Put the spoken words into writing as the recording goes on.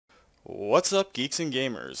What's up, geeks and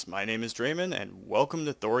gamers? My name is Draymond, and welcome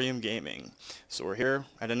to Thorium Gaming. So we're here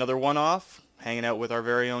at another one-off, hanging out with our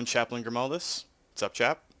very own Chaplin Grimuldus. What's up,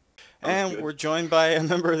 chap? And we're joined by a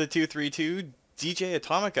member of the 232,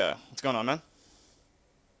 DJatomica. What's going on, man?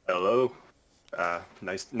 Hello.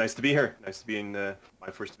 Nice to be here. Nice to be in my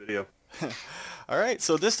first video. Alright,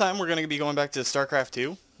 so this time we're going to be going back to StarCraft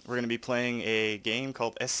 2. We're going to be playing a game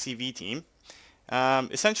called SCV Team.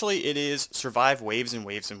 Essentially, it is survive waves and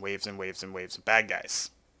waves and waves and waves and waves of bad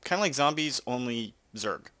guys. Kind of like zombies, only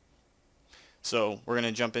Zerg. So we're going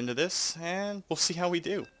to jump into this, and we'll see how we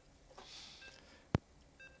do.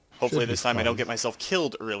 Hopefully this time I don't get myself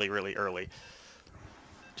killed really early.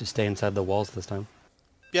 Just stay inside the walls this time.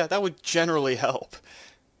 Yeah, that would generally help.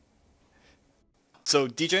 So,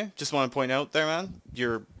 DJ, just want to point out there, man,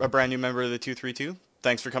 you're a brand new member of the 232.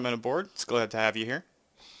 Thanks for coming aboard. It's glad to have you here.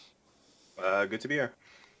 Good to be here.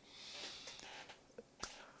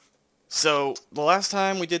 So, the last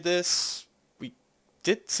time we did this, we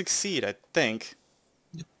did succeed, I think.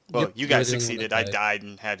 Well, Yep, you guys everything succeeded. went I died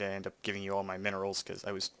and had to end up giving you all my minerals because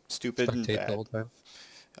I was stupid and Spectate bad. the whole time.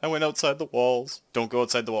 I went outside the walls. Don't go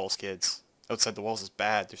outside the walls, kids. Outside the walls is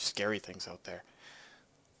bad. There's scary things out there.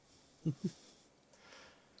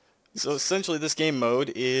 So essentially this game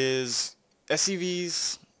mode is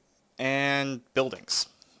SCVs and buildings.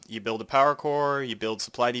 You build a power core, you build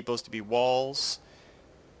supply depots to be walls.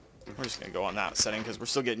 We're just going to go on that setting because we're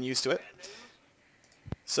still getting used to it.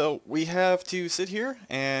 So we have to sit here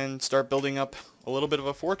and start building up a little bit of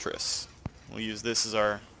a fortress. We'll use this as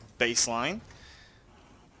our baseline.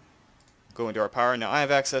 Go into our power. Now I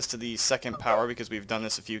have access to the second power because we've done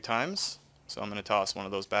this a few times. So I'm going to toss one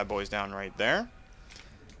of those bad boys down right there.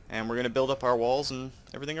 And we're going to build up our walls and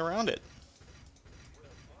everything around it.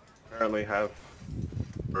 Apparently have,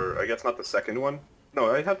 or I guess not the second one.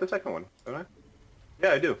 No, I have the second one, don't I?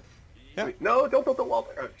 Yeah, I do. Yeah. Wait, no, don't build the wall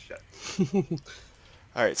there. Oh, shit.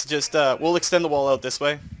 Alright, so just, we'll extend the wall out this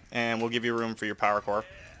way, and we'll give you room for your power core.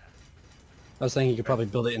 I was saying you could probably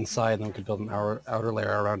build it inside, and then we could build an outer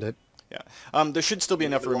layer around it. Yeah. There should still be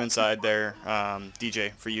enough room inside there,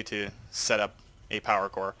 DJ, for you to set up a power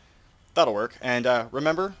core. That'll work. And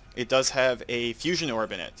remember, it does have a fusion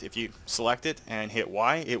orb in it. If you select it and hit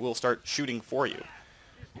Y, it will start shooting for you.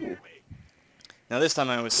 Now this time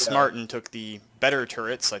I was smart and took the better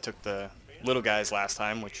turrets. I took the little guys last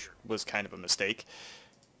time, which was kind of a mistake.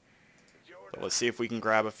 But let's see if we can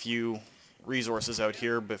grab a few resources out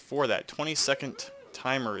here before that 20-second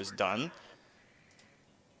timer is done.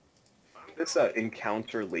 This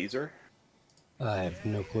encounter laser. I have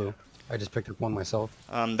no clue. I just picked up one myself.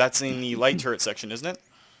 That's in the light turret section, isn't it?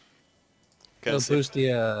 It'll boost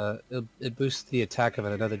it boosts the attack of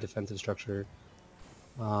another defensive structure.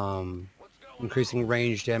 Increasing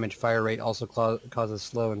range, damage, fire rate also causes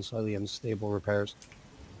slow and slightly unstable repairs.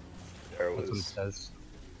 There That's what it was says.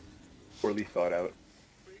 poorly thought out.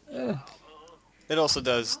 It also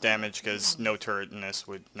does damage because no turret in this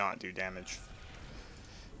would not do damage.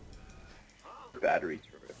 Battery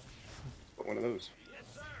turret. But one of those.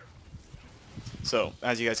 So,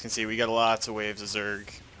 as you guys can see, we got lots of waves of Zerg,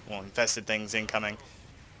 well, infested things incoming.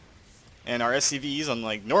 And our SCVs,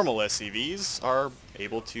 unlike normal SCVs, are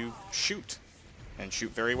able to shoot, and shoot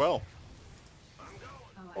very well.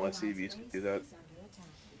 All SCVs can do that.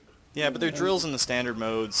 Yeah, but their drills in the standard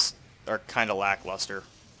modes are kind of lackluster.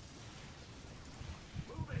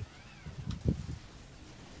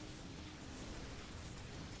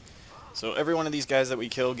 So every one of these guys that we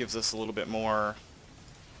kill gives us a little bit more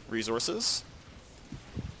resources.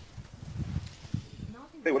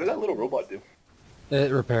 Hey, what did that little robot do?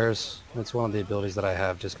 It repairs. It's one of the abilities that I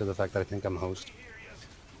have just because of the fact that I think I'm host.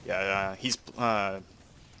 Yeah, he's blah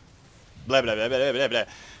blah blah blah blah blah.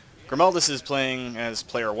 Grimuldus is playing as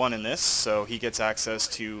player 1 in this, so he gets access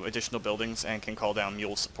to additional buildings and can call down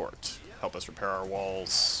mule support, help us repair our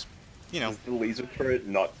walls, you know. Does the laser turret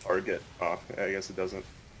not target? Oh, I guess it doesn't.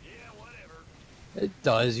 It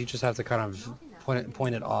does. You just have to kind of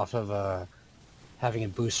point it off of having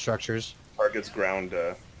it boost structures. Targets ground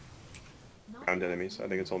enemies. I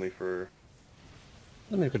think it's only for.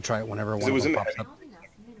 I mean, we could try it whenever one it was of in them the pops up.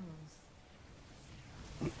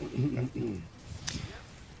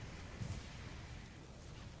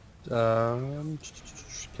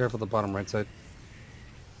 Careful the bottom right side.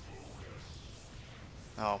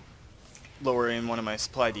 I'll lower in one of my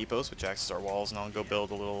supply depots, which acts as our walls, and I'll go build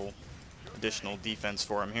a little additional defense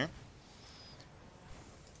for him here.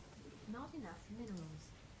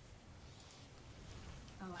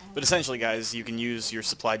 But essentially, guys, you can use your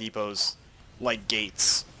supply depots like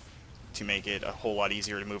gates to make it a whole lot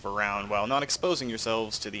easier to move around while not exposing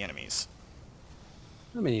yourselves to the enemies.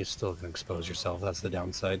 I mean, you still can expose yourself. That's the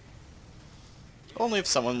downside. Only if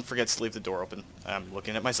someone forgets to leave the door open. I'm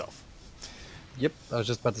looking at myself. Yep, I was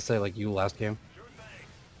just about to say, like you last game.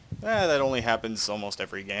 That only happens almost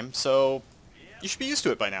every game, so you should be used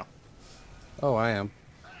to it by now. Oh, I am.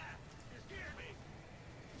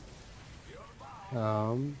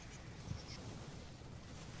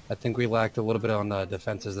 I think we lacked a little bit on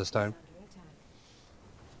defenses this time.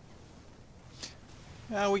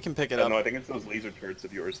 We can pick it I up. don't know, I think it's those laser turrets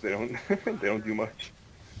of yours. They don't they don't do much.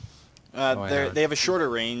 They have a shorter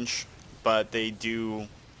range, but they do...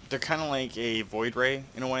 They're kind of like a Void Ray,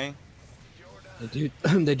 in a way. They do,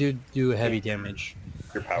 they do heavy damage.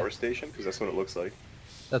 Your power station? Because that's what it looks like.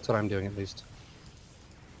 That's what I'm doing, at least.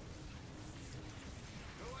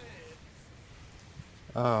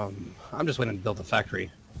 I'm just waiting to build a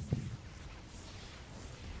factory.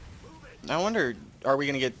 I wonder, are we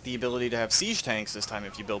going to get the ability to have siege tanks this time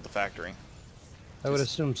if you build the factory? I would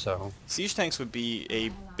assume so. Siege tanks would be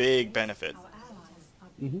a big benefit.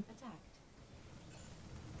 Mm-hmm.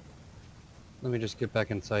 Let me just get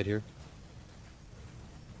back inside here.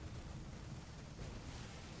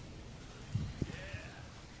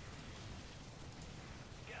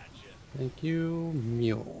 Thank you,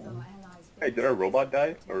 mule. Hey, did our robot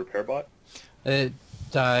die? Or repair bot? It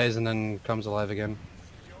dies and then comes alive again.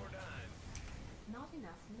 Not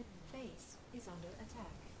enough base is under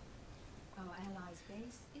attack. Our allies'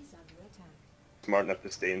 base is under attack. Smart enough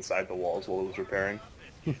to stay inside the walls while it was repairing.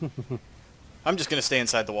 I'm just going to stay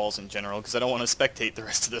inside the walls in general, because I don't want to spectate the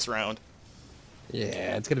rest of this round.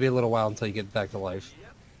 Yeah, it's gonna be a little while until you get back to life.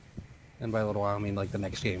 And by a little while, I mean like the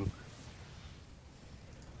next game.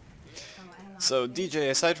 So,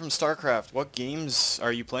 DJ, aside from StarCraft, what games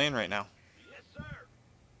are you playing right now?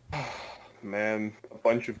 Man, a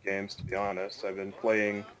bunch of games, to be honest. I've been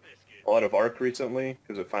playing a lot of Ark recently,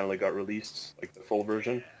 because it finally got released, like the full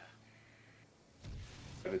version.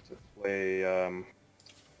 I had to play,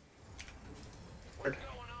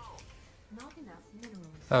 Not enough minerals.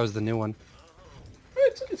 That was the new one.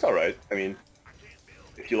 it's alright. I mean,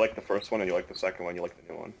 if you like the first one and you like the second one, you like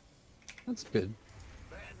the new one. That's good.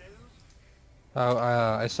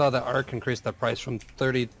 I saw that Ark increased the price from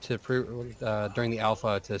 30 to during the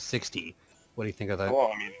alpha to 60. What do you think of that? Well,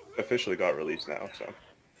 I mean, officially got released now, so.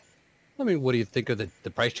 I mean, what do you think of the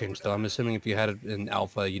price change, though? I'm assuming if you had it in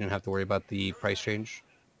alpha, you didn't have to worry about the price change.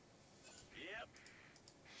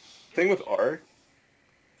 Thing with Ark,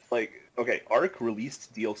 like, okay, Ark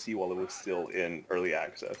released DLC while it was still in early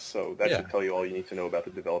access, so that Yeah. should tell you all you need to know about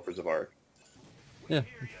the developers of Ark. Yeah,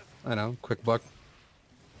 I know. Quick buck.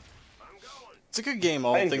 It's a good game,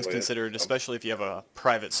 all I things enjoy it. considered, especially if you have a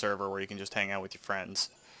private server where you can just hang out with your friends.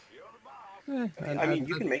 I mean,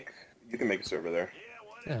 you can make a server there.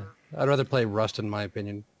 Yeah, I'd rather play Rust, in my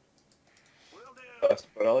opinion. But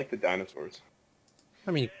I like the dinosaurs.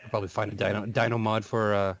 I mean, you could probably find a dino mod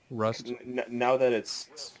for Rust. Now that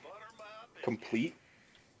it's complete,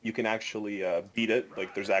 you can actually beat it.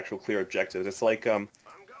 Like, there's actual clear objectives. It's like Kind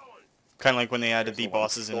of like when they added the Someone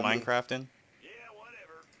bosses in told me. Minecraft in.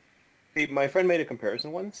 hey, my friend made a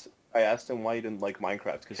comparison once. I asked him why he didn't like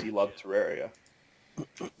Minecraft because he loved Terraria.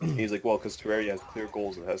 He's like, well, because Terraria has clear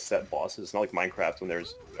goals and has set bosses. It's not like Minecraft when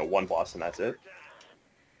there's one boss and that's it.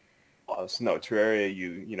 No, Terraria,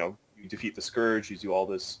 you defeat the Scourge, you do all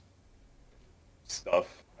this stuff.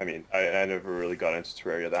 I mean, I never really got into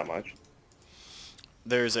Terraria that much.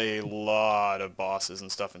 There's a lot of bosses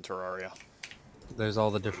and stuff in Terraria. There's all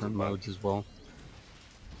the different modes as well.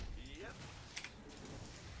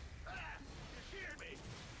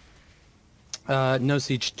 No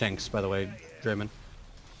siege tanks, by the way, Draymond.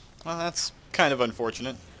 Well, that's kind of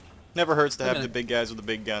unfortunate. Never hurts to have Yeah. the big guys with the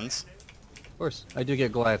big guns. Of course, I do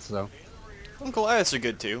get Goliaths, though. Well, Goliaths are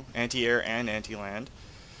good too, anti-air and anti-land.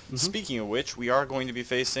 Speaking of which, we are going to be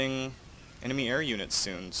facing enemy air units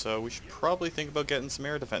soon, so we should probably think about getting some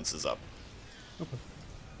air defenses up.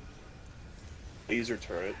 Laser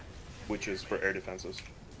turret, which is for air defenses.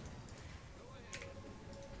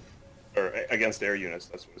 Or against air units,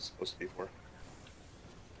 that's what it's supposed to be for.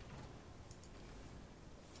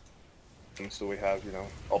 And so we have,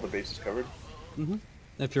 all the bases covered.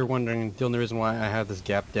 If you're wondering, the only reason why I have this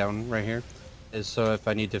gap down right here is so if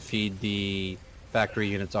I need to feed the factory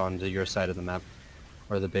units onto your side of the map,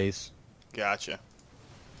 or the base. Gotcha.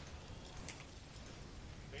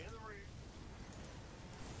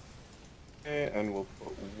 Okay, and we'll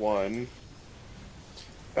put one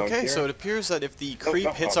down Okay, here. so it appears that if the creep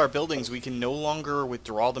hits our buildings, we can no longer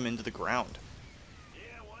withdraw them into the ground.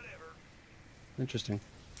 Interesting.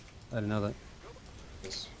 I didn't know that.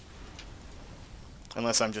 Yes.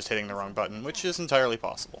 Unless I'm just hitting the wrong button, which is entirely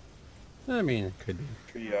possible. I mean, it could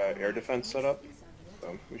be. The air defense setup,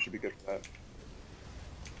 so we should be good for that.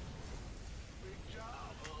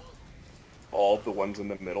 All of the ones in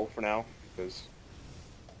the middle for now, because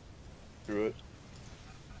through it.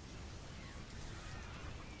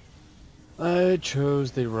 I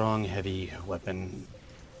chose the wrong heavy weapon.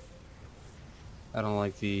 I don't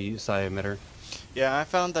like the psi emitter. Yeah, I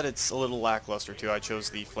found that it's a little lackluster too. I chose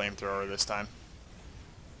the flamethrower this time.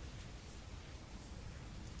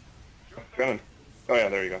 Coming. Oh yeah,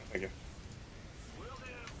 there you go. Thank you.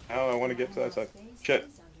 Now I want to get to that side. Shit.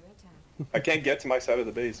 I can't get to my side of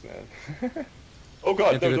the base, man. Oh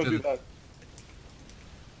god, no, don't do that.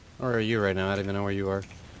 Where are you right now? I don't even know where you are.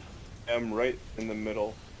 I'm right in the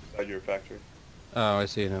middle, beside your factory. Oh, I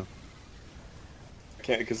see now. I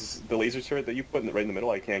can't, because the laser turret that you put right in the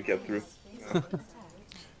middle, I can't get through.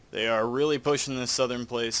 They are really pushing this southern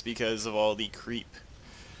place because of all the creep.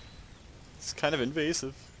 It's kind of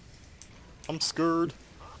invasive. I'm scared.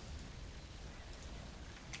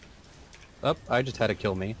 Oh, I just had it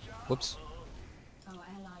kill me. Whoops. Our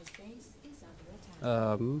allies' base is under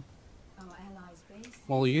attack. Our allies' base.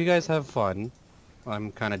 Well, you guys have fun.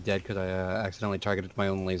 I'm kind of dead because I accidentally targeted my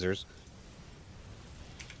own lasers.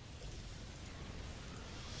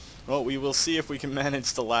 Well, we will see if we can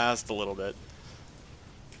manage to last a little bit.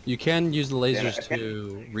 You can use the Yeah, lasers to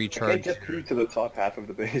I can't recharge. get through to the top half of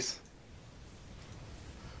the base.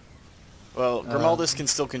 Well, Grimuldus can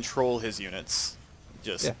still control his units.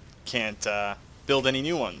 Just Yeah. can't build any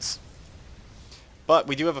new ones. But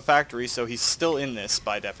we do have a factory, so he's still in this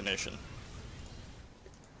by definition.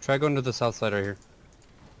 Try going to the south side right here.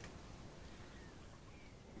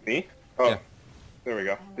 Me? Oh, Yeah. there we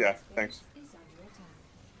go. Yeah, thanks. Is under attack.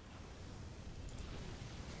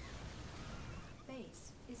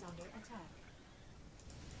 Base is under attack.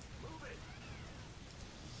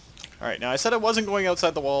 Alright, now I said I wasn't going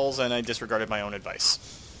outside the walls, and I disregarded my own advice.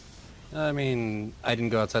 I mean, I didn't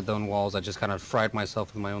go outside the own walls. I just kind of fried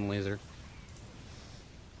myself with my own laser.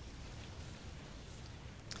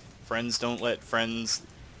 Friends don't let friends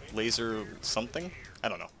laser something? I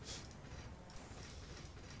don't know.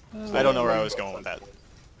 I don't know where I was going with that.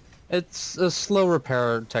 It's a slow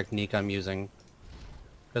repair technique I'm using.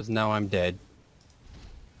 Because now I'm dead.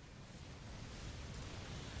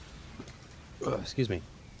 Ugh, excuse me.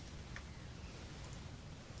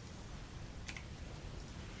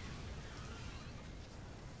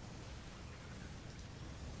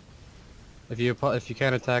 If you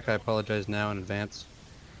can't attack, I apologize now in advance.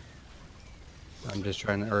 I'm just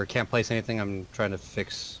trying to, or can't place anything. I'm trying to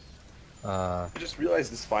fix. I just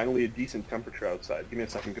realized it's finally a decent temperature outside. Give me a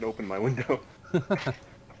second, could open my window. Base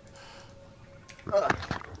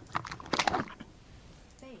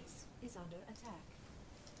is under attack.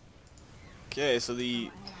 Okay, so the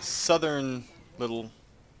southern little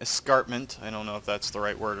escarpment, I don't know if that's the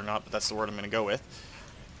right word or not, but that's the word I'm going to go with.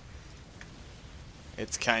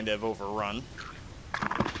 It's kind of overrun.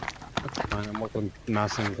 Fine, I'm working with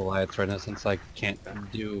Mouse and Goliath right now since I can't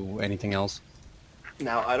do anything else.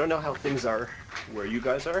 Now, I don't know how things are where you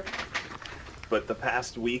guys are, but the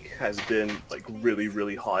past week has been, like, really,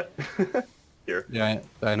 really hot here. Yeah,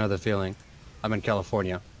 I know the feeling. I'm in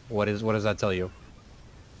California. What does that tell you?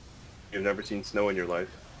 You've never seen snow in your life.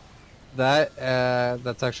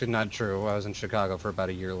 That's actually not true. I was in Chicago for about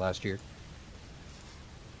a year last year.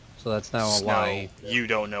 So that's now a Snow. lie. You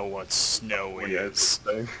don't know what snow Oh, yeah, is. it's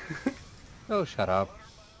the thing. Oh, shut up.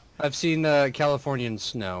 I've seen Californian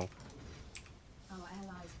snow. Our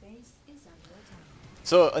allies' base is under attack.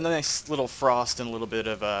 So a nice little frost and a little bit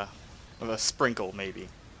of a sprinkle, maybe.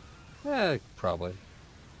 Probably.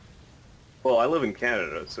 Well, I live in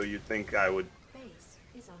Canada, so you'd think I would Base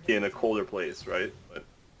is under be in a attack. colder place, right? But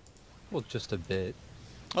Well, just a bit.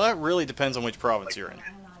 Well, that really depends on which province you're in. Our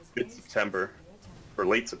allies' it's base is September, under attack. or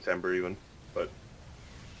late September even, but...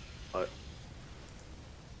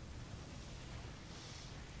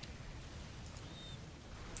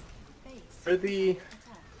 Base Are the is under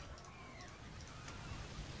attack.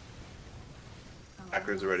 Our hackers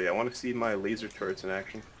allies' already? I want to see my laser turrets in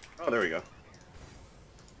action. Oh, there we go.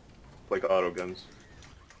 Like auto guns.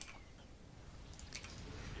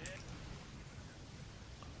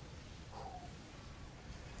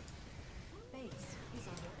 base is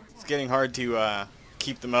under It's attack. getting hard to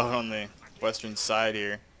keep them out on the western side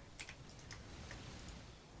here.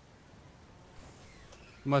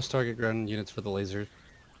 Must target ground units for the lasers.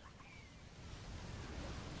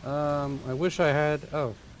 I wish I had...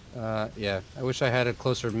 Oh. Yeah. I wish I had a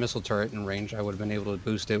closer missile turret in range. I would have been able to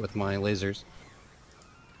boost it with my lasers.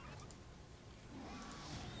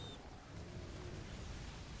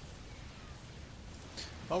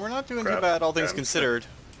 Well, we're not doing too Crap. bad, all things Yeah, considered.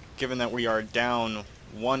 given that we are down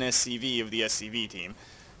one SCV of the SCV team.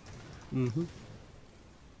 Mm-hmm.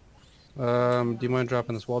 Do you mind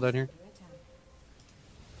dropping this wall down here?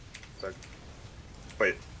 So,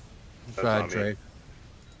 wait. That's not me. Trey.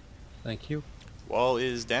 Thank you. Wall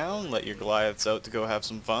is down. Let your Goliaths out to go have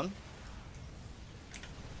some fun.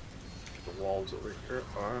 The walls over here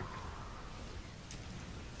are.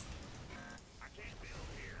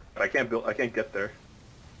 But I can't build. I can't get there.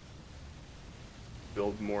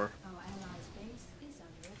 Build more. Our allies' base is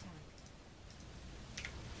under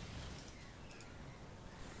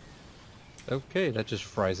attack. Okay, that just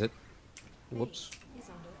fries it. Whoops. Base is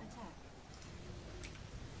under attack.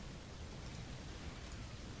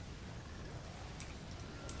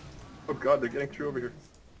 Oh god, they're getting through over here.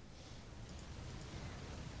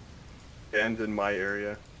 And in my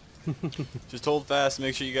area. Just hold fast.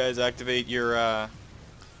 Make sure you guys activate your,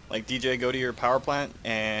 like DJ, go to your power plant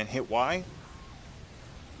and hit Y.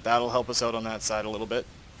 That'll help us out on that side a little bit.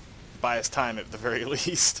 Buy us time at the very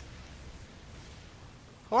least.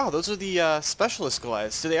 Wow, those are the specialist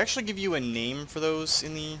Goliaths. Do they actually give you a name for those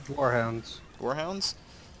in the Warhounds. Gorehounds?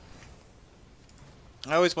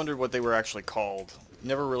 I always wondered what they were actually called.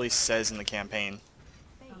 Never really says in the campaign.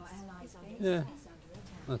 Our allies' base Yeah. is under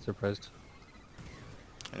attack. Not surprised.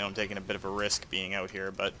 I know I'm taking a bit of a risk being out here,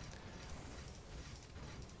 but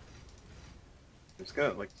I'm just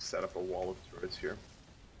gonna like set up a wall of turrets here.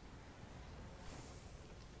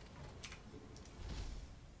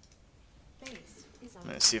 Base is I'm under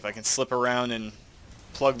going to see if I can slip around and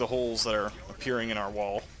plug the holes that are appearing in our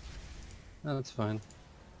wall. No, that's fine.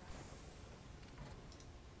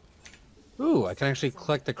 Ooh, I can actually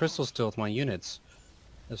collect the crystals still with my units.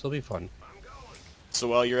 This will be fun. So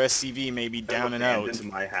while your SCV may be down and out, Into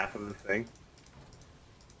my half of the thing.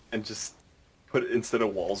 And just put instead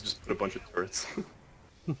of walls, just put a bunch of turrets.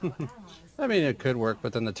 our allies' I mean, it could work,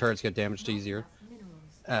 but then the turrets get damaged easier.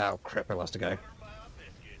 minerals. Oh, crap, I lost a guy.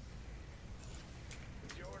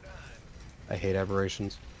 I hate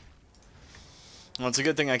aberrations. well, it's a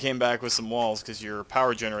good thing I came back with some walls because your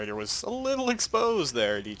power generator was a little exposed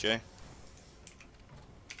there, DJ.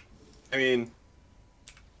 I mean,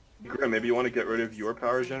 Grim, maybe you want to get rid of your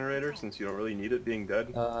power generator since you don't really need it being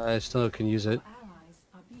dead. I still can use it. Our allies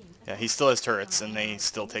are being Yeah, he still has turrets and they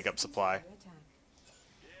still take up supply. under attack.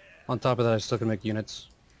 On top of that, I still can make units.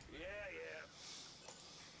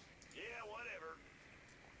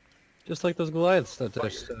 Just like those Goliaths that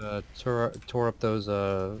just tore up those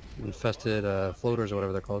infested floaters or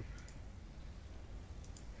whatever they're called.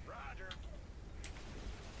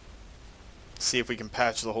 See if we can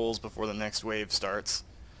patch the holes before the next wave starts.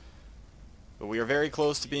 But we are very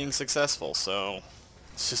close to being successful, so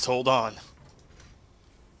let's just hold on.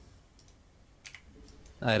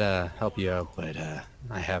 I'd help you out, but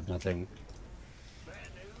I have nothing.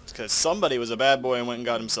 It's because somebody was a bad boy and went and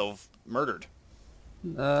got himself murdered.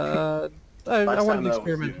 I Last wanted time to that was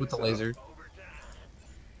experiment you, with the so- laser.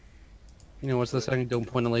 You know what's the saying? Don't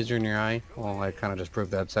point a laser in your eye? Well, I kind of just proved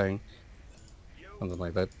that saying. Something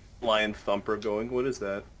like that. Lion Thumper going. What is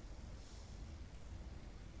that?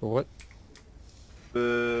 For what?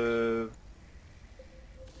 The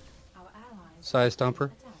Our allies Size Stomper?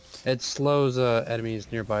 attack. It slows enemies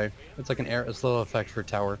nearby. It's like a slow effect for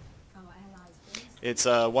tower. Our allies' base It's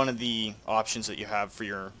one of the options that you have for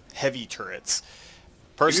your heavy turrets.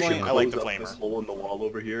 Personally, You should I like the close up this flamer. hole in the wall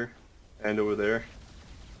over here and over there.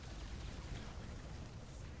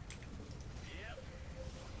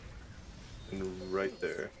 And right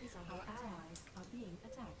there. our allies are being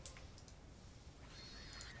attacked.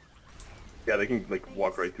 Yeah, they can like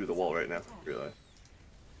walk right through the wall right now. Realize.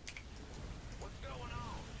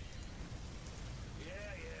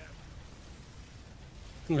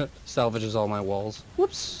 Salvages all my walls.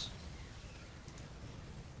 Whoops.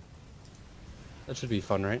 That should be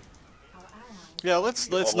fun, right? Our allies Yeah, let's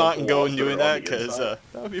All not of the go walls and that doing are on that the because inside.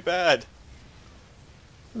 that would be bad.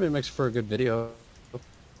 I mean, it makes for a good video.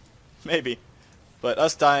 Maybe. But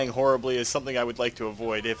us dying horribly is something I would like to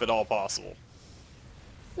avoid if at all possible.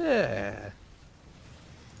 Yeah.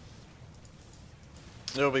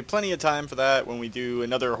 There will be plenty of time for that when we do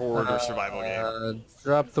another horde or survival game.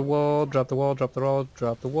 Drop the wall, drop the wall, drop the wall,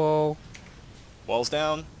 drop the wall. Walls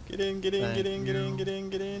down. Get in, get in, Thank get in, get in, you. get in,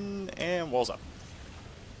 get in, and walls up.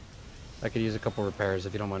 I could use a couple repairs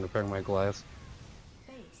if you don't mind repairing my Goliath.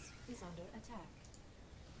 base is under attack.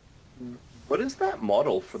 What is that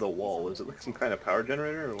model for the wall? Is it like some kind of power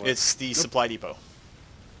generator or what? It's the supply depot.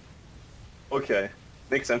 Okay.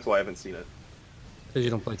 Makes sense why I haven't seen it. Because you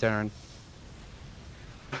don't play Terran.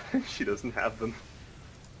 She doesn't have them.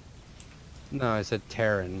 No, I said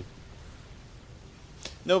Terran.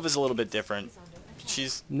 Nova's a little bit different. Is under attack.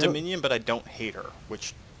 She's No. Dominion, but I don't hate her,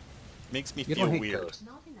 which makes me You feel don't hate weird. ghosts.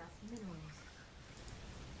 Not enough minerals.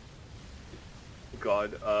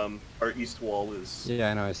 God, our east wall is...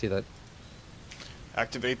 Yeah, I know. I see that.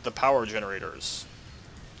 Activate the power generators.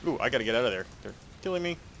 Ooh, I gotta get out of there. They're killing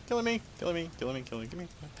me, killing me, killing me, killing me, killing me.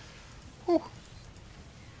 Whew.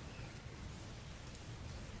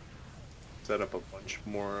 Set up a bunch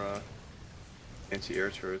more anti-air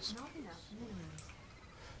turrets. Not enough minerals.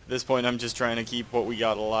 At this point, I'm just trying to keep what we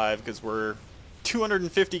got alive because we're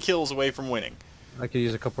 250 kills away from winning. I could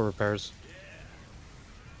use a couple repairs.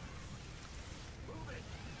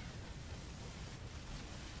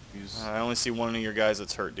 Use... I only see one of your guys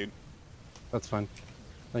that's hurt, dude. That's fine.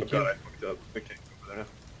 oh Thank god, you. I fucked up. Okay, over there now.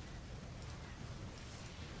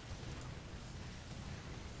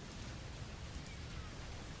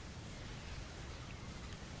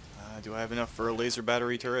 Do I have enough for a laser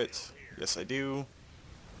battery turret? Yes, I do.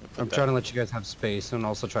 I'm trying to let you guys have space and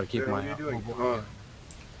also try to keep What my... are you doing? mobile-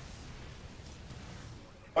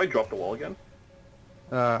 I dropped the wall again?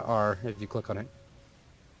 R, if you click on it.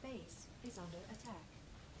 Base is under attack.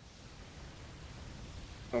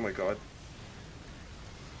 Oh my god.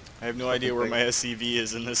 I have no idea where my SCV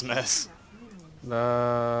is in this mess. Enough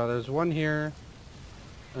minerals. There's one here,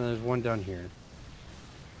 and there's one down here.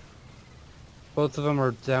 Both of them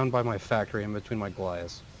are down by my factory in between my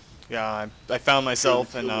Goliaths. Yeah, I found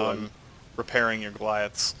myself Good, and good one. repairing your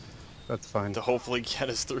Goliaths That's fine. to hopefully get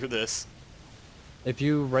us through this. If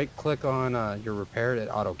you right-click on your repair, it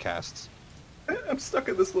auto-casts. I'm stuck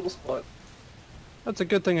in this little spot. That's a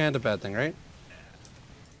good thing and a bad thing, right?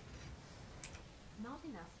 Not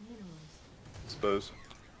enough minerals. I suppose.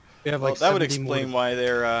 We have Well, like that would 70 more explain to- why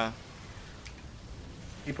they're,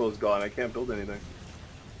 People is gone. I can't build anything.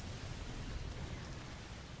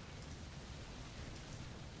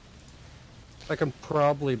 I can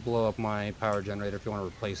probably blow up my power generator if you want to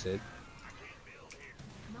replace it.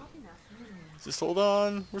 Not enough minerals. just hold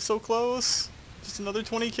on, we're so close. Just another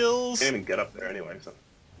 20 kills. Can't even get up there anyway, so...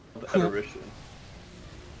 The apparition.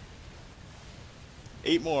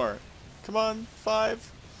 8 more. Come on,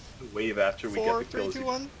 5, Wave after we 4, get the 3, kills. 2,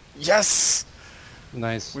 1. Yes!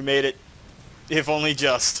 Nice. We made it. If only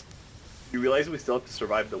just. You realize we still have to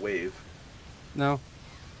survive the wave. No.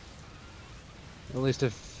 At least a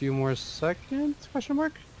few more seconds? Question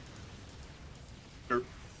mark? Sure.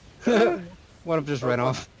 One of just ran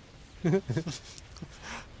off.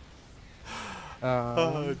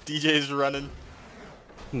 DJ's running.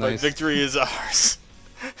 But Nice. victory is ours.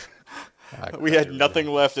 Ah, We had nothing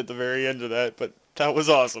left at the very end of that, but that was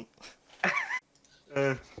awesome.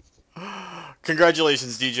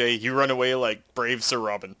 Congratulations, DJ. You run away like brave Sir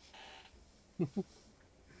Robin.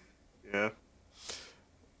 Yeah.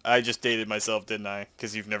 I just dated myself, didn't I?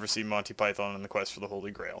 Because you've never seen Monty Python and the Quest for the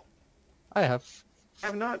Holy Grail. I have. I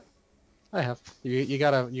have not. I have. You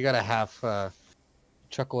got a half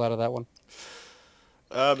chuckle out of that one.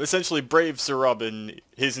 Essentially, brave Sir Robin,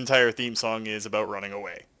 his entire theme song is about running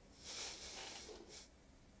away.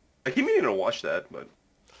 I keep meaning to watch that, but...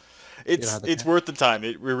 It's have the it's time? worth the time.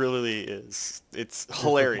 It really is. It's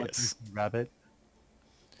hilarious. Rabbit.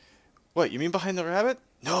 What, you mean behind the rabbit?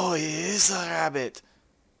 No, he is a rabbit.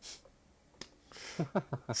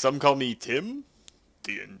 Some call me Tim,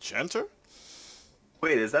 the Enchanter.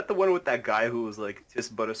 Wait, is that the one with that guy who was like, "'Tis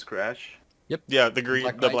but a scratch"? Yeah, the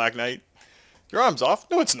Black Knight. Your arm's off.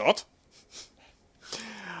 No, it's not.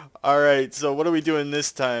 All right, so what are we doing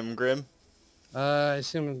this time, Grim? I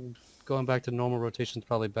assume going back to normal rotation is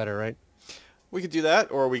probably better, right? We could do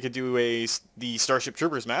that, or we could do the Starship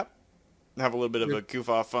Troopers map. Have a little bit of a goof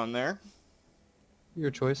off fun there.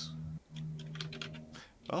 Your choice.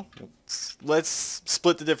 Well, let's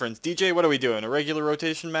split the difference. DJ, what are we doing? A regular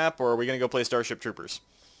rotation map, or are we gonna go play Starship Troopers?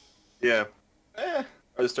 Yeah. Are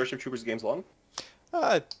the Starship Troopers games long?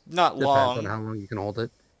 Not Depends long. on how long you can hold it.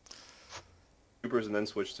 Troopers and then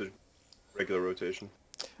switch to regular rotation.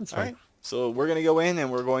 That's All fine. right. So we're going to go in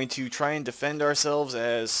and we're going to try and defend ourselves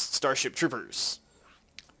as Starship Troopers.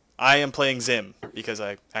 I am playing Zim because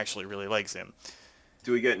I actually really like Zim.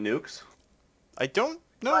 Do we get nukes? I don't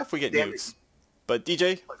know if we get Damn it. nukes. But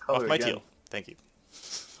DJ, color off my again? teal. Thank you.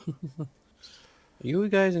 You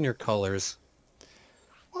guys and your colors.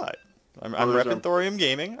 What? I'm Colors repping are- Thorium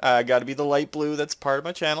Gaming. I got to be the light blue that's part of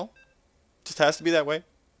my channel. Just has to be that way.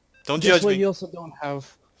 Don't judge me. You also don't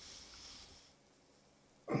have...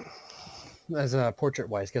 As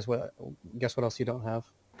portrait-wise, guess what else you don't have?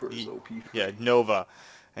 Troopers OP. Yeah, Nova.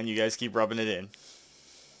 And you guys keep rubbing it in.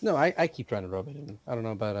 No, I keep trying to rub it in. I don't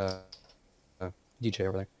know about DJ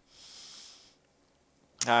over there.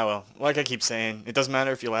 Ah, well, like I keep saying, it doesn't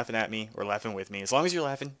matter if you're laughing at me or laughing with me, as long as you're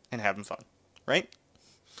laughing and having fun. right?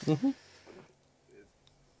 Mm-hmm.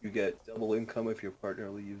 You get double income if your partner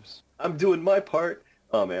leaves. I'm doing my part.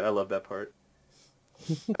 Oh man, I love that part.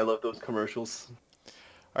 I love those commercials.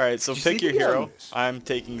 Alright, so Did you pick see your the, hero. I'm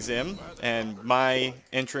taking Zim, and my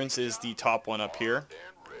entrance is the top one up here.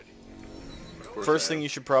 Of course First I thing am. you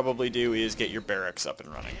should probably do is get your barracks up and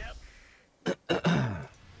running.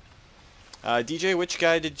 DJ, which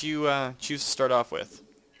guy did you choose to start off with?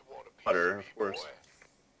 Butter, of course.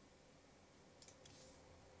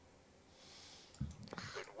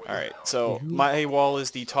 Alright, so my wall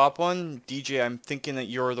is the top one. DJ, I'm thinking that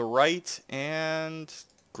you're the right, and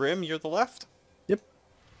Grim, you're the left. Yep.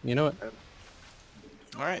 You know it.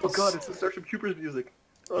 Alright. Oh god, it's the Starship Troopers music.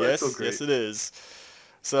 Oh, that's so great. Yes, it is.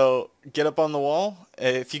 So, get up on the wall.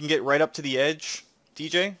 If you can get right up to the edge,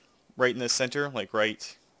 DJ, right in the center, like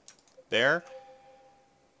right there,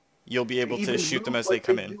 you'll be able to shoot them as they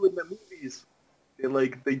come in. Do in the movies.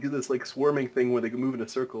 They do this like swarming thing where they move in a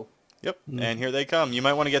circle. Yep, and here they come. You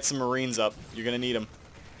might want to get some Marines up. You're going to need them.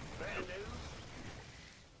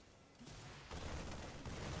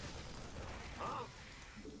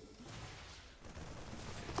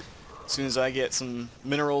 As soon as I get some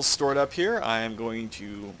minerals stored up here, I am going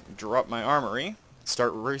to drop my armory,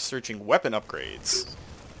 start researching weapon upgrades.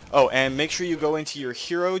 Oh, and make sure you go into your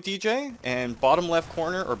hero, DJ, and bottom left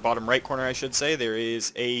corner, or bottom right corner I should say, there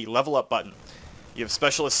is a level up button. You have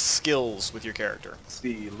specialist skills with your character. Let's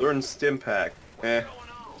see, learn stim pack. There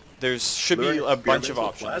should be Learn a bunch of experimental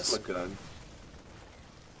options. Plasma gun.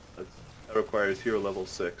 That requires hero level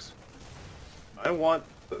 6. I want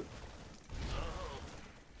the...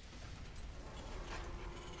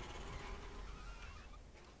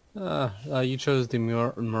 You chose the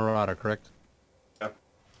Marauder, correct? Yeah.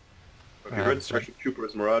 If you read Starship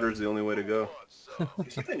Troopers, Marauder is the only way to go. You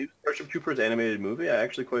see the new Starship Troopers animated movie? I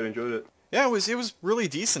actually quite enjoyed it. Yeah, it was really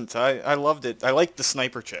decent. I loved it. I liked the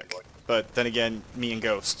sniper chick, but then again, me and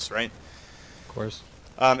ghosts, right? Of course.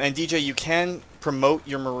 And DJ, you can promote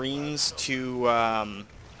your Marines to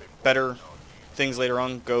better things later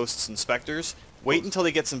on, ghosts and specters. Wait until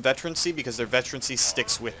they get some veterancy, because their veterancy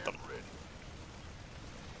sticks with them.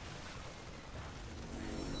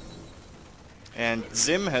 And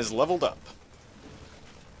Zim has leveled up.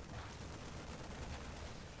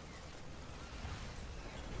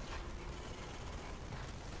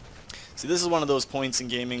 See, this is one of those points in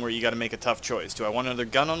gaming where you got to make a tough choice. Do I want another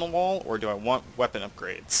gun on the wall, or do I want weapon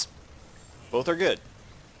upgrades? Both are good.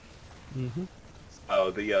 Mm-hmm.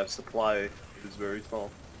 Oh, the supply is very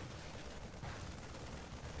small.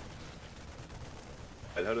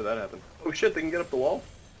 And how did that happen? Oh shit, they can get up the wall?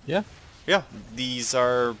 Yeah. Yeah, these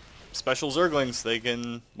are special Zerglings. They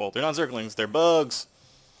can... Well, they're not Zerglings, they're bugs.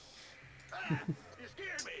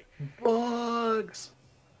 Bugs!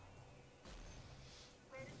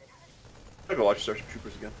 I'm gonna watch Starship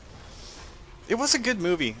Troopers again. It was a good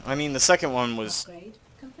movie. I mean, the second one was... Upgrade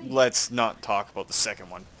complete. Let's not talk about the second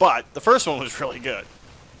one. But the first one was really good.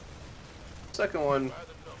 Second one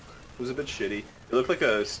was a bit shitty. It looked like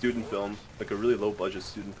a student film, like a really low-budget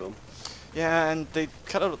student film. Yeah, and they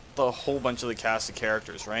cut out the whole bunch of the cast of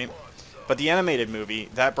characters, right? But the animated movie,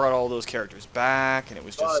 that brought all those characters back, and it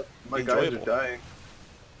was just My enjoyable. guys are dying.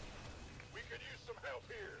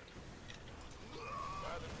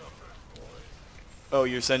 Oh,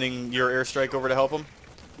 you're sending your airstrike over to help them?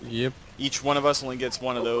 Yep. Each one of us only gets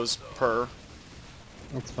one of those per.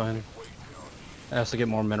 That's fine. I also get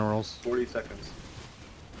more minerals. 40 seconds.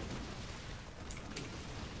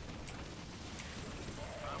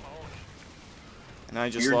 And I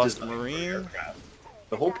just Weird lost a design for Marine. aircraft.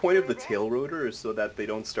 The whole point of the tail rotor is so that they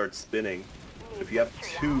don't start spinning. If you have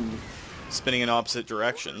two, Spinning in opposite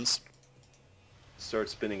directions. start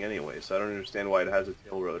spinning anyway, so I don't understand why it has a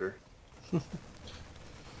tail rotor.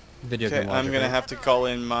 Video Okay, game I'm logic, gonna right? have to call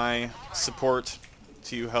in my support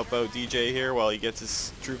to help out DJ here while he gets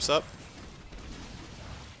his troops up.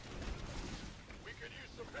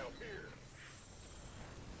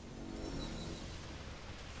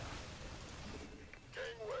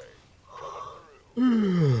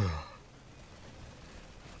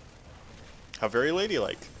 How very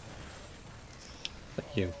ladylike.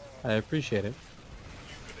 Thank you. I appreciate it.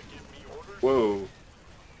 Whoa.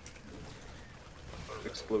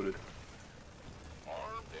 Exploded.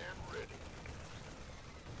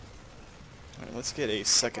 Alright, let's get a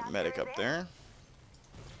second medic up there.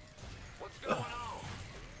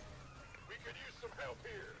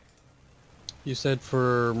 You said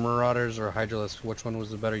for Marauders or Hydralisks, which one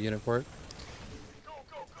was the better unit for it?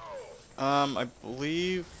 I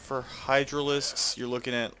believe for Hydralisks you're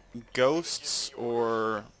looking at ghosts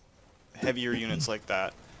or heavier units like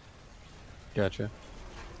that. Gotcha.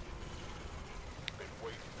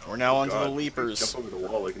 We're now onto the God, leapers. Jump over the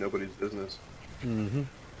wall like nobody's business. Mm-hmm.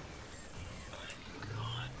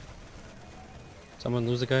 Someone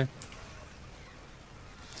lose a guy?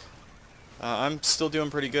 I'm still doing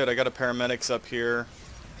pretty good. I got a paramedics up here.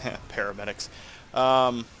 Paramedics.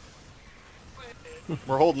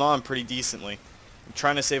 We're holding on pretty decently. I'm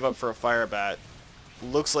trying to save up for a fire bat.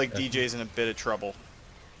 Looks like DJ's in a bit of trouble.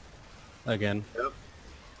 Again. Yep.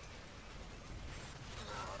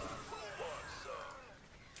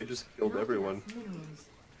 He just killed everyone.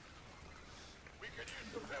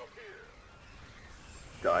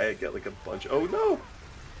 Die, I get like a bunch. Oh no!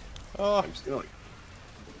 Oh, I'm just gonna like.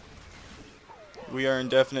 we are in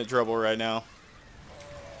definite trouble right now.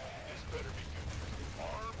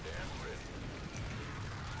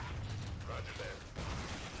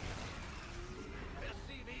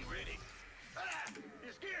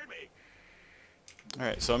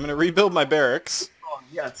 Alright, so I'm going to rebuild my barracks. Oh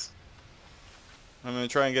yes. I'm going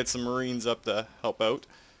to try and get some Marines up to help out.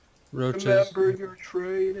 Roaches. Remember your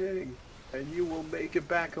training, and you will make it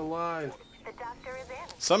back alive. The doctor is in.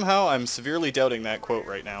 Somehow, I'm severely doubting that quote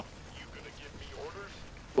right now.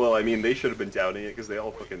 Well, I mean, they should have been doubting it because they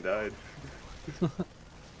all fucking died.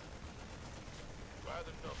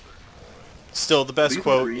 Still, the best These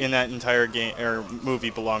quote Marines- in that entire game or movie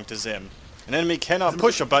belonged to Zim. An enemy cannot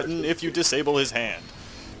push a button if you disable his hand.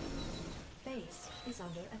 Base is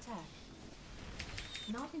under attack.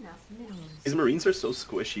 Not enough minerals. His Marines are so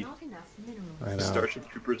squishy. Not enough minerals. I know. Starship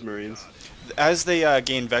Troopers Marines. As they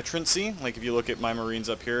gain veterancy, like if you look at my Marines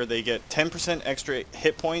up here, they get 10% extra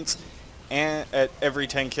hit points and at every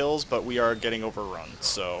 10 kills, but we are getting overrun,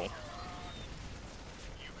 so...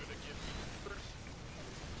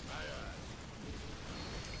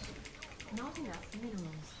 Not enough minerals.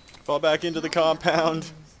 Fall back into the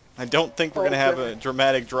compound. I don't think we're going to have a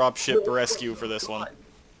dramatic dropship rescue for this one.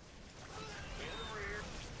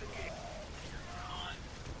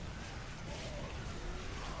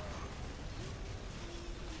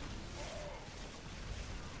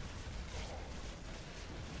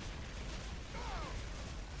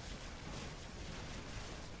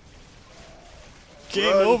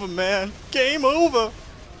 Game Run. over, man. Game over.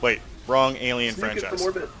 Wait, wrong alien Sneak it from franchise.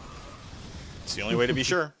 orbit. It's the only way to be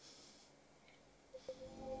sure.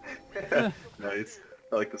 Nice.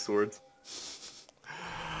 I like the swords.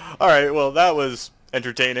 Alright, well, that was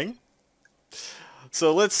entertaining.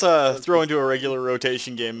 So let's throw into a regular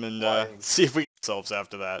rotation game and see if we get ourselves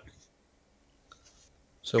after that.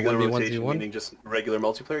 So Regular 1v1 rotation, 3v1? meaning just regular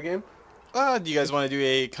multiplayer game? Do you guys want to do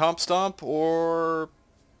a comp stomp or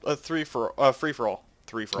a free for all? 3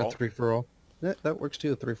 for all. A 3 for all. That works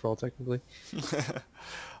too, a 3 for all technically.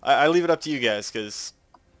 I leave it up to you guys because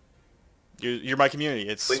you're my community.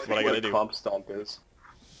 It's Like, what I gotta do. Comp stomp is.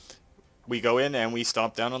 We go in and we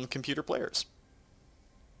stomp down on the computer players.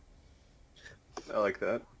 I like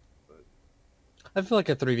that. I feel like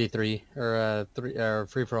a 3v3 or a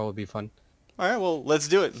free for all would be fun. Alright, well, let's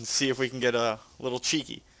do it and see if we can get a little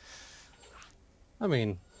cheeky. I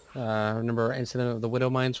mean, remember our incident of the Widow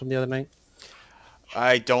Mines from the other night?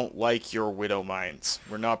 I don't like your Widow Mines.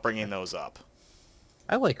 We're not bringing those up.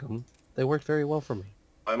 I like them. They worked very well for me.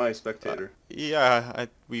 I'm a spectator. Yeah,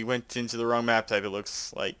 we went into the wrong map type, it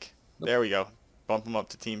looks like. There we go. Bump them up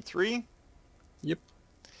to Team 3. Yep.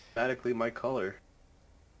 Automatically my color.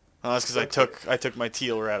 Oh, that's because I took my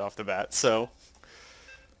teal right off the bat, so...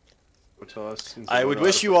 I would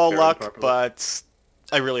wish you all luck, but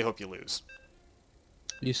I really hope you lose.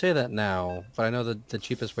 You say that now, but I know that the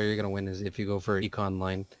cheapest way you're going to win is if you go for Econ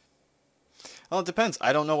line. Well, it depends.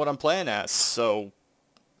 I don't know what I'm playing as, so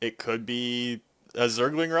it could be a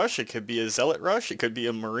Zergling rush, it could be a Zealot rush, it could be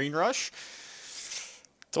a Marine rush.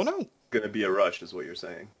 Don't know. Gonna be a rush is what you're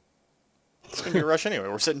saying. It's going to be a rush anyway.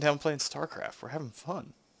 We're sitting down playing StarCraft. We're having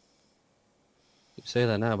fun. You say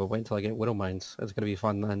that now, but wait until I get Widow Mines. It's going to be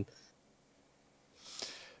fun then.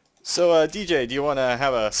 So, DJ, do you want to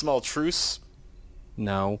have a small truce?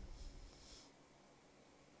 No.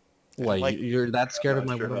 What, like- you're that scared of I'm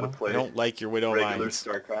my not sure Widow how to Mines? play I don't like your Widow regular Mines.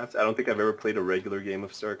 StarCraft. I don't think I've ever played a regular game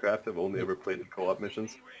of StarCraft. I've only ever played the co-op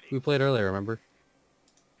missions. We played earlier, remember?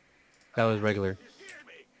 That was regular.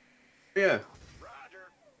 Yeah.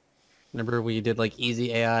 Remember we did like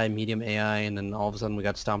easy AI, medium AI, and then all of a sudden we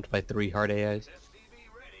got stomped by 3 hard AIs?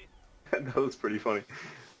 That was pretty funny.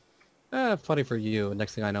 Funny for you.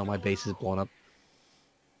 Next thing I know, my base is blown up.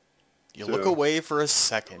 You look So- away for a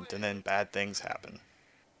second, and then bad things happen.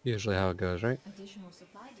 Usually how it goes, right? Additional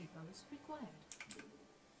supply depots required.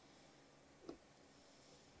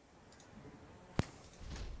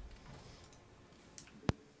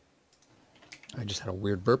 I just had a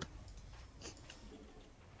weird burp.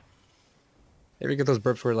 Ever get those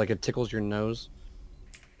burps where like it tickles your nose?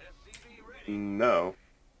 No.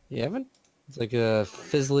 You haven't? It's like a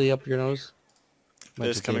fizzly up your nose. Might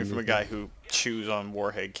This just coming be from a me. guy who chews on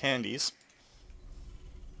Warhead candies.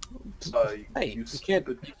 Hey, you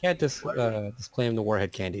can't disclaim the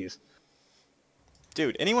Warhead candies.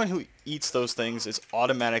 Dude, anyone who eats those things is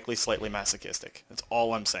automatically slightly masochistic. That's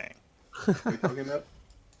all I'm saying. What are you talking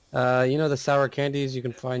about? You know the sour candies you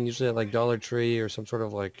can find usually at like Dollar Tree or some sort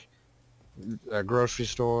of like a grocery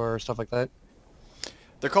store or stuff like that?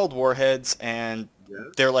 They're called Warheads, and Yes.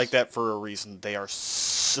 they're like that for a reason. They are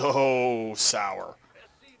so sour.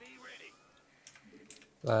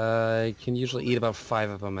 I can usually eat about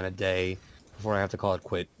 5 of them in a day before I have to call it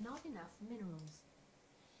quit. Not enough minerals.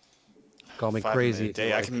 Call me 5 crazy. in a if you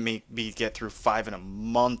day. I like. can maybe get through 5 in a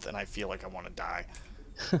month, and I feel like I want to die.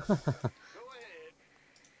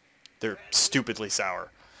 They're stupidly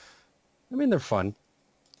sour. I mean, they're fun.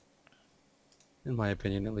 In my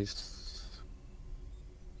opinion, at least.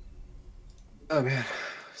 Oh man.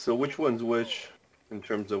 So which one's which in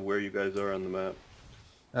terms of where you guys are on the map?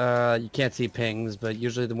 You can't see pings, but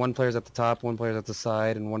usually the one player's at the top, one player's at the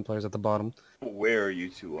side, and one player's at the bottom. Where you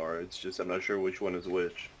two are. It's just I'm not sure which one is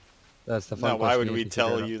which. That's the fun Now, why question would you we have to figure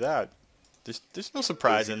tell it out. you that? There's no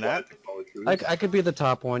surprise in that. I could be the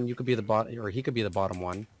top one, you could be the bottom, or he could be the bottom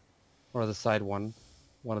one, or the side one,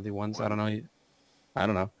 one of the ones. I don't know. I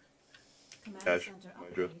don't know. Command Cash, center my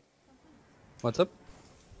upgrade. drift. What's up?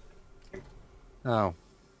 Oh,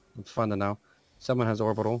 it's fun to know. Someone has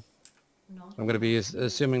orbital. Not I'm gonna be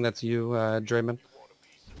assuming that's you, Draymond.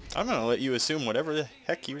 I'm gonna let you assume whatever the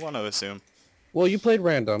heck you want to assume. Well, you played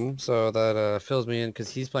random, so that fills me in because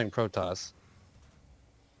he's playing Protoss.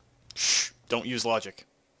 Shh! Don't use logic.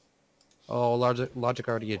 Oh, logic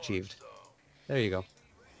already achieved. There you go.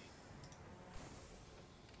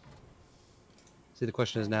 See, the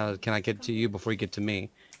question is now, can I get to you before you get to me?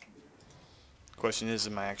 Question is,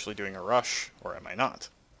 am I actually doing a rush, or am I not?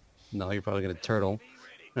 No, you're probably gonna turtle,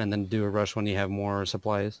 and then do a rush when you have more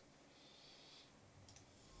supplies.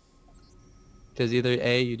 Because either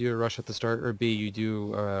A, you do a rush at the start, or B, you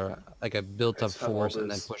do like a built-up Guys have all force and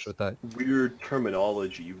then this push with that. Weird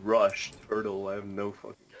terminology. Rush, turtle. I have no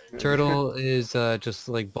fucking. Turtle is just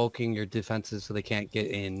like bulking your defenses so they can't get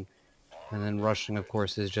in. And then rushing, of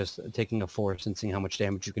course, is just taking a force and seeing how much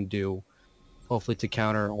damage you can do. Hopefully to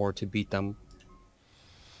counter or to beat them.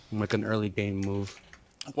 Like an early game move.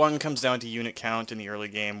 One comes down to unit count in the early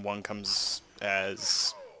game. One comes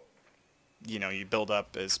as, you know, you build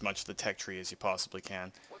up as much of the tech tree as you possibly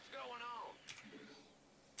can.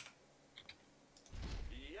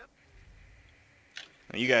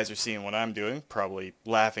 Now, you guys are seeing what I'm doing, probably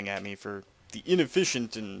laughing at me for the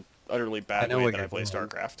inefficient and utterly bad know way what that I you're play doing.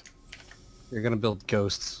 StarCraft. You're gonna build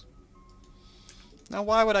ghosts. Now,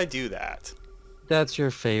 why would I do that? That's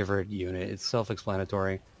your favorite unit. It's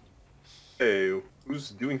self-explanatory. Hey, who's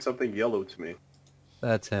doing something yellow to me?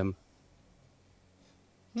 That's him.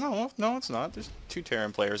 No, it's not. There's 2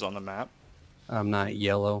 Terran players on the map. I'm not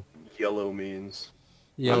yellow. Yellow means.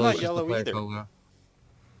 Yellow not is just yellow the player either. color.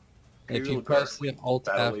 If Imperial you press Guard. the Alt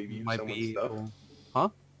Battle F, wave you use might someone's be... stuff. Huh?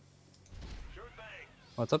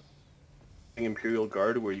 What's up? Imperial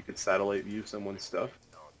Guard where you could satellite view someone's stuff.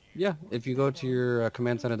 Yeah, if you go to your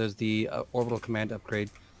command center, there's the orbital command upgrade.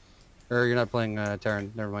 Or you're not playing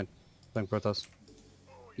Terran, never mind. Playing Protoss.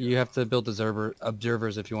 You have to build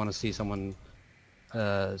observers if you want to see someone's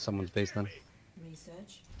base then.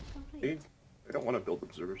 Research Hey, complete. I don't want to build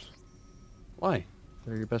observers. Why?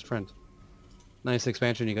 They're your best friend. Nice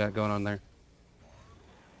expansion you got going on there.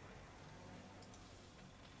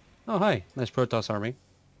 Oh, hi. Nice Protoss army.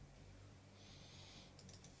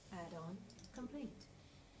 Add-on complete.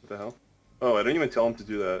 What the hell? Oh, I didn't even tell him to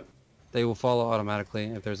do that. They will follow automatically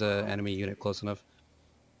if there's an enemy unit close enough.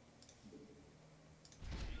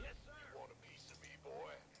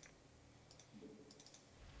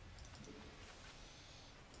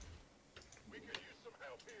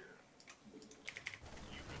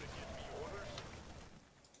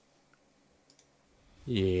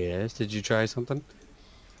 Yes, did you try something?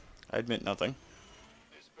 I admit nothing.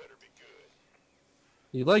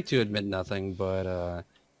 You like to admit nothing, but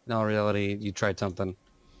in all reality, you tried something.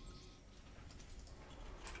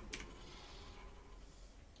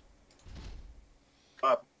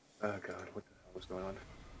 Up. Oh god, what the hell was going on?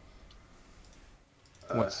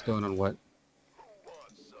 What's going on? What?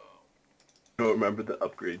 I don't remember the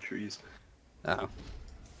upgrade trees. Oh.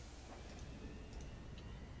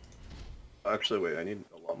 Actually, wait, I need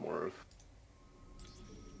a lot more of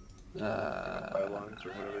pylons or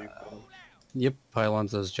whatever you call them. Yep,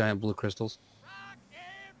 pylons, those giant blue crystals.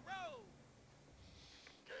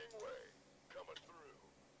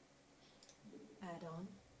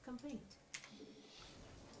 complete.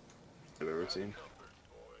 I've ever seen.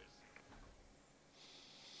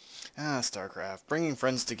 StarCraft. Bringing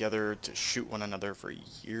friends together to shoot one another for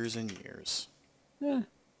years and years. Yeah,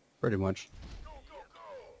 pretty much.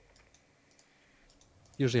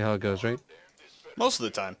 Usually how it goes, right? Most of the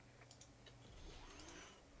time.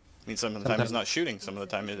 I mean, some of the time it's Sometimes- not shooting, some of the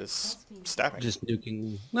time it is stabbing. Just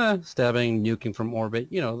nuking, stabbing, nuking from orbit,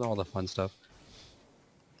 you know, all the fun stuff.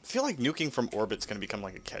 I feel like nuking from orbit's going to become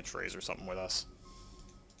like a catchphrase or something with us.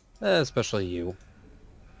 Especially you.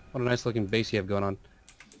 What a nice looking base you have going on.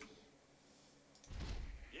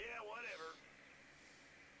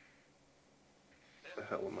 What the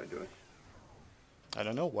hell am I doing? I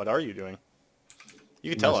don't know. What are you doing?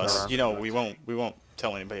 You can tell Messing us. around. You know, we won't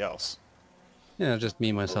tell anybody else. Yeah, just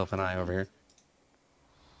me, myself, and I over here.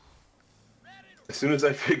 As soon as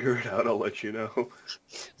I figure it out, I'll let you know.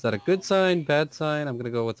 Is that a good sign, bad sign? I'm gonna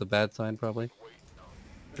go with the bad sign, probably.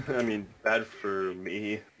 I mean, bad for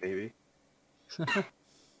me, maybe.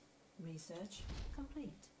 Research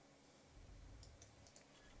complete.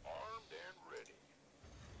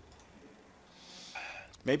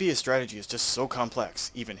 Maybe his strategy is just so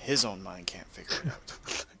complex, even his own mind can't figure it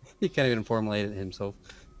out. He can't even formulate it himself.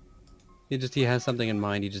 He has something in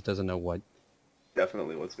mind, he just doesn't know what.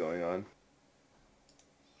 Definitely what's going on.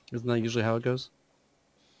 Isn't that usually how it goes?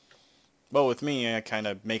 Well, with me, I kind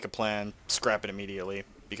of make a plan, scrap it immediately,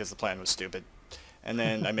 because the plan was stupid. And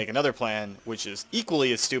then I make another plan, which is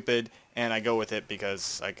equally as stupid, and I go with it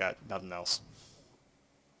because I got nothing else.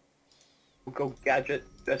 We'll go gadget,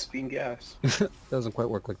 Vespine gas. Doesn't quite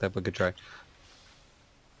work like that, but good try.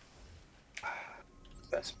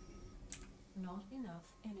 Vesp. Not enough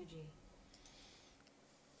energy.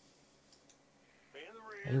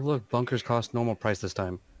 Hey look, bunkers cost normal price this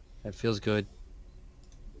time. That feels good.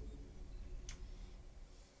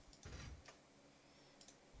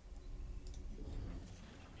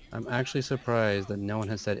 I'm actually surprised that no one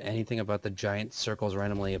has said anything about the giant circles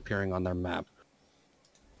randomly appearing on their map.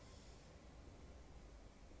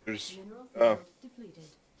 There's... Mineral Oh. field depleted.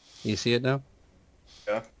 You see it now?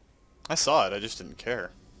 Yeah, I saw it, I just didn't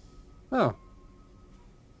care. Oh.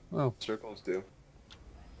 Well, circles do.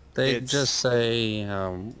 they It's- just say,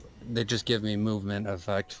 they just give me movement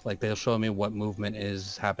effect. Like, they'll show me what movement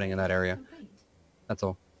is happening in that area. Complete. That's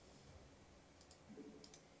all.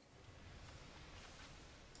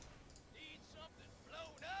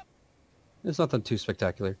 It's nothing too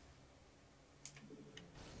spectacular.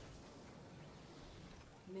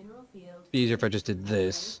 Mineral field. It'd be easier if I just did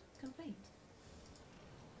this. Complete.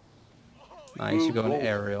 Nice, you go in Whoa.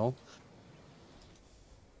 aerial.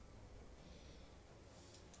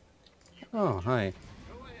 Oh, hi.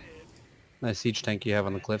 Nice siege tank you have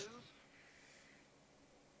on the cliff.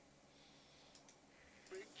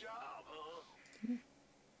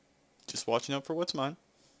 Just watching out for what's mine.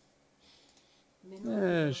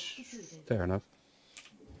 Mineral field depleted. Fair enough.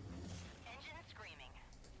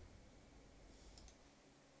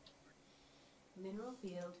 Mineral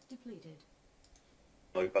field depleted.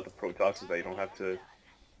 Like about the Protoss is that you don't have to...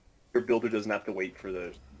 Your builder doesn't have to wait for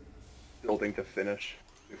the building to finish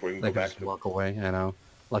before you can They go can back just to... walk away, I know.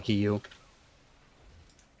 Lucky you.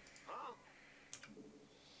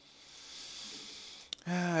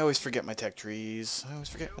 I always forget my tech trees. I always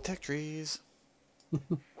forget my tech trees.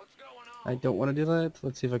 I don't want to do that.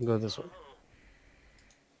 Let's see if I can go this way.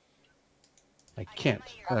 I can't.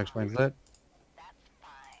 That explains that.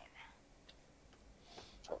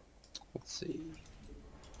 Let's see.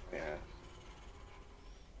 Yeah.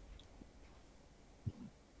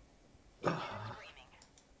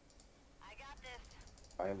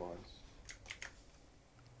 Pylons.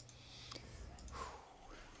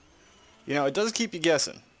 You know, it does keep you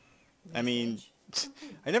guessing. I mean, Research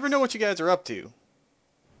complete. I never know what you guys are up to.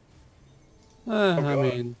 I God.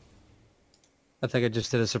 mean... I think I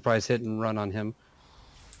just did a surprise hit and run on him.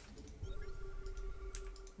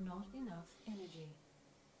 Not enough energy.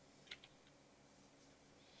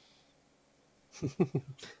 I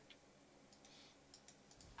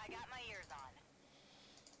got my ears on.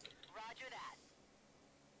 Roger that.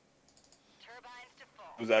 Turbines to full.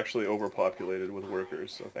 It was actually overpopulated with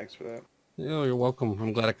workers, so thanks for that. Oh, you're welcome.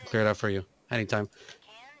 I'm glad I could clear it out for you. Anytime. Can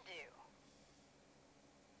do.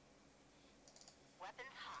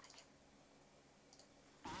 Weapons hot.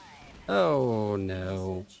 Fine. Oh,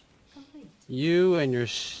 no. Research complete. You and your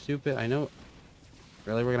stupid... I know...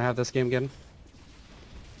 Really, we're gonna have this game again?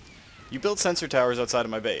 You built sensor towers outside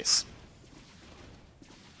of my base.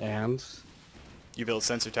 And... You built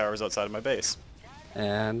sensor towers outside of my base.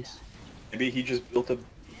 And... Maybe he just built a...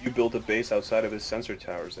 You built a base outside of his sensor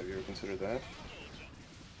towers. Have you ever considered that?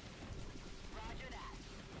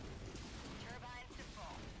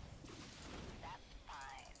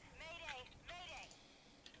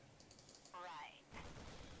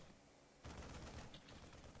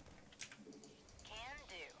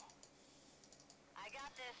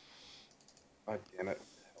 God damn it.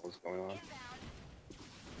 What was going on?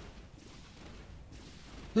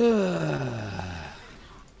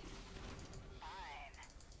 Fine.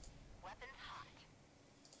 Weapons hot.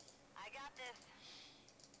 I got this.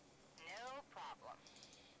 No problem.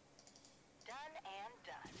 Done and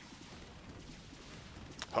done.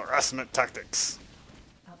 Harassment tactics.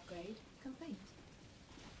 Upgrade complete.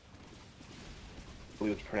 I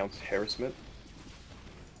believe it's pronounced harassment.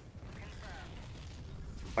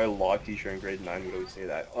 My law teacher in grade 9 would always say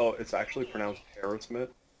that. Oh, it's actually pronounced harassment.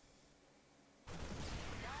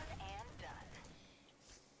 Done and done.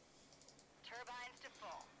 Turbines to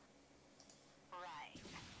full. Right.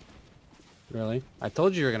 Really? I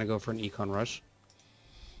told you were gonna go for an econ rush.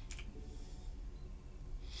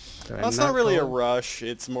 Did I Well, it's not really a tell- rush.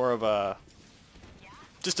 It's more of a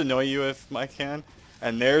just annoy you if I can.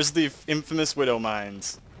 And there's the infamous widow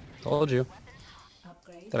mines. Told you.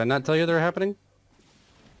 Upgrade. Did I not tell you they were happening?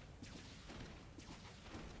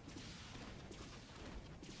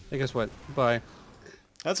 Hey, guess what? Bye.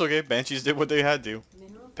 That's okay. Banshees did what they had to.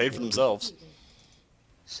 Mineral Paid for field themselves. depleted.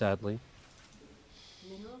 Sadly.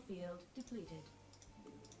 Mineral field depleted.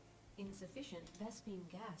 Insufficient Vespine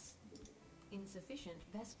gas. Insufficient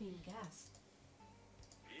Vespine gas.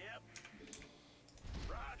 Yep.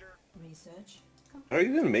 Roger. Research How complete. are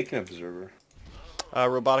you gonna make an observer?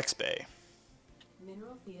 Robotics Bay.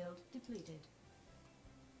 Mineral field depleted.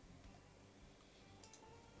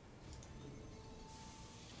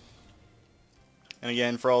 And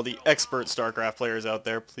again, for all the expert StarCraft players out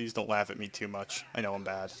there, please don't laugh at me too much. I know I'm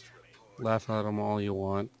bad. Laugh at them all you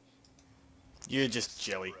want. You're just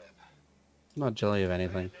jelly. I'm not jelly of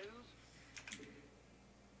anything.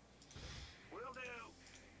 Will do.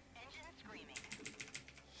 Engine screaming.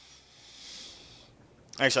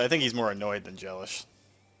 Actually, I think he's more annoyed than jealous.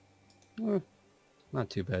 Not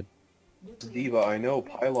too bad. Nuclear Diva, I know.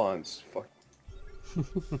 Pylons. Fuck.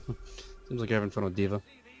 Seems like you're having fun with Diva.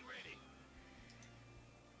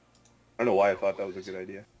 I don't know why I thought that was a good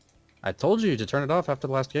idea. I told you to turn it off after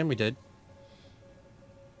the last game we did.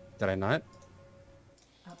 Did I not?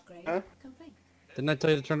 upgrade Huh? complete. Didn't I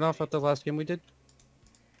tell you to turn it off after the last game we did?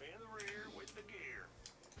 In the rear with the gear.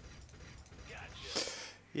 Gotcha.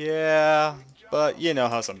 Yeah, but you know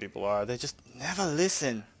how some people are. They just never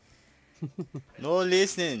listen. No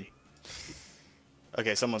listen.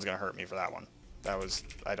 Okay, someone's gonna hurt me for that one. That was...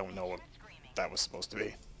 I don't know what that was supposed to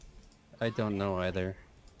be. I don't know either.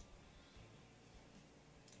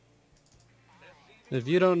 If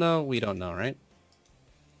you don't know, we don't know, right?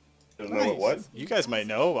 Doesn't know what? You guys might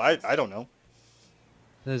know. I don't know.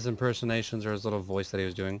 His impersonations or his little voice that he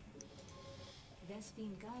was doing.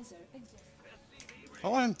 Vespine geyser exists.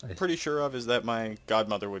 All I'm pretty sure of is that my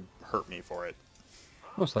godmother would hurt me for it.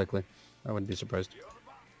 Most likely. I wouldn't be surprised. You're the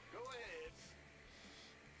boss. Go ahead.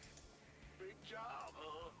 Big job,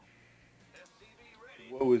 huh? SCV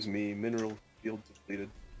ready. Woe is me. Mineral field depleted.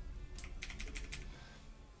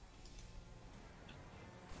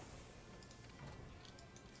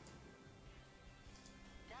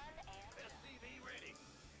 Done and done. SCV ready.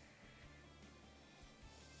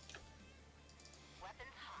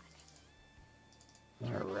 Weapons hot.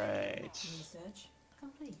 Alright. Research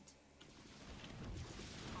complete.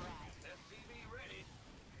 Right. SCV ready.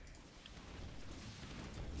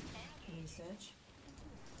 Research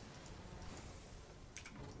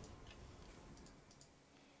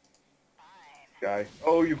Fine. Guy.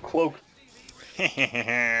 Oh, you cloaked. Oh, I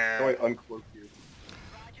You uncloaked you.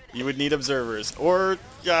 Roger that. would need observers. Or,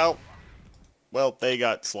 yeah... Well, they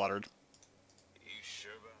got slaughtered. You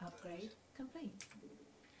sure about upgrade complete.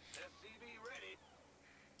 SCV ready.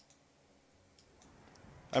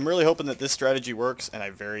 I'm really hoping that this strategy works, and I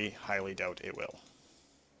very highly doubt it will.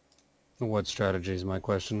 What strategy is my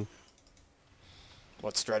question?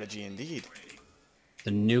 What strategy indeed?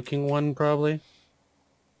 The nuking one, probably?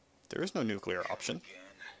 There is no nuclear option.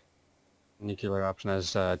 Nuclear option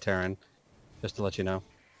as Terran. Just to let you know.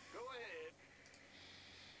 Go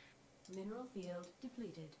ahead. Mineral field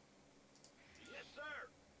depleted. Yes, sir.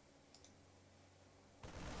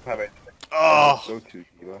 Have it. Oh! Go to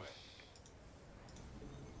Diva.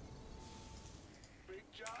 Big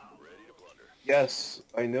job. Ready to blunder. Yes,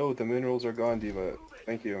 I know the minerals are gone, Diva.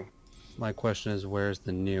 Thank you. My question is, where's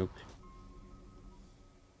the nuke?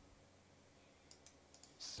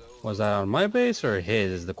 Was that on my base or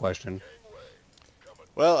his is the question.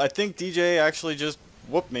 Well, I think DJ actually just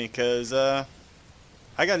whooped me, because, I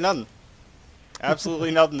got nothing.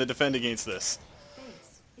 Absolutely nothing to defend against this.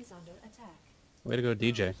 Base is under attack. Way to go,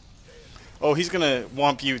 DJ. Oh, he's gonna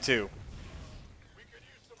whomp you, too. We could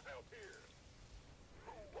use some help here.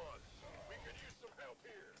 Who won? We could use some help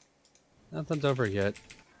here. Nothing's over yet.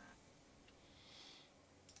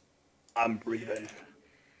 I'm breathing.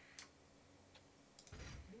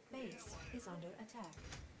 Base is under attack.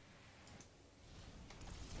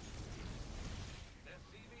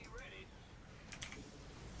 SCV ready.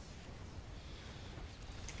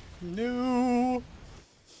 No.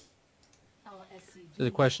 Our SCV So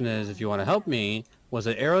the question is, if you want to help me, was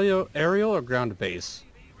it aerial or ground base?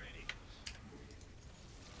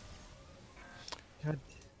 God,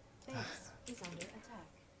 base is under attack.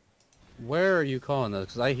 where are you calling those?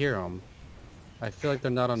 Because I hear them. I feel like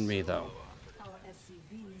they're not on me though. Our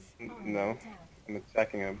SCVs are under No, attack. I'm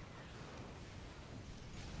attacking him.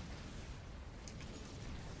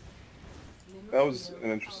 That was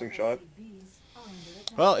an interesting shot. SCVs are under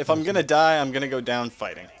attack. Well, if I'm gonna die, I'm gonna go down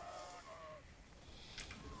fighting.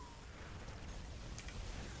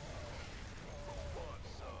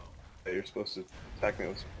 Yeah, you're supposed to attack me.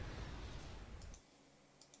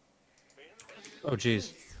 Oh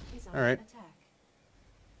jeez. Base is All under right. attack.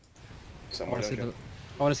 I Somewhere want to see down the here.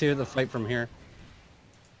 I want to see the fight from here.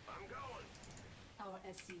 I'm going. Our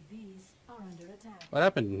SCVs are under attack. What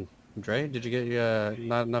happened, Dre? Did you get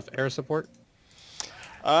not enough air support?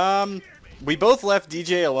 We both left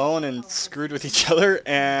DJ alone and screwed with each other,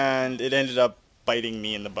 and it ended up biting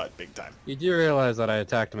me in the butt big time. You do realize that I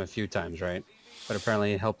attacked him a few times, right? But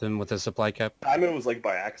apparently it helped him with his supply cap. I mean, it was like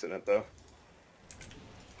by accident though.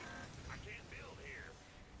 I can't build here.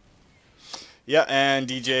 Yeah, and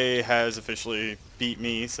DJ has officially beat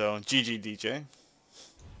me, so GG DJ.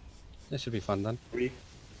 This should be fun then. Three.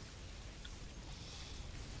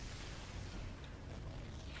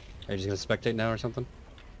 Are you just gonna spectate now or something?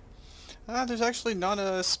 There's actually not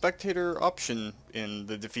a spectator option in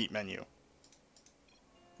the defeat menu.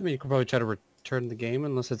 I mean, you could probably try to return the game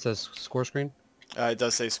unless it says score screen. It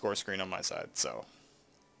does say score screen on my side, so.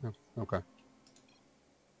 Oh, okay.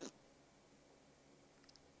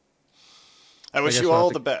 I wish guess you we'll have all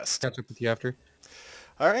to the best. Catch up with you after.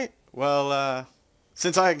 Alright, well,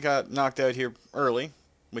 since I got knocked out here early,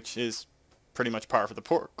 which is pretty much par for the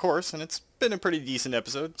course, and it's been a pretty decent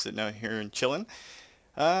episode, sitting out here and chilling.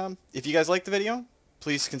 If you guys liked the video,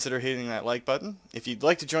 please consider hitting that like button. If you'd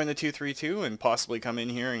like to join the 232 and possibly come in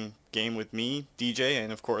here and game with me, DJ,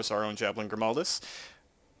 and of course our own Chaplin Grimuldus,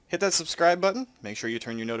 hit that subscribe button. Make sure you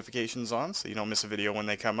turn your notifications on so you don't miss a video when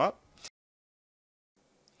they come up.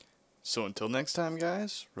 So until next time,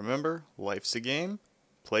 guys, remember, life's a game,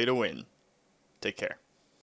 play to win. Take care.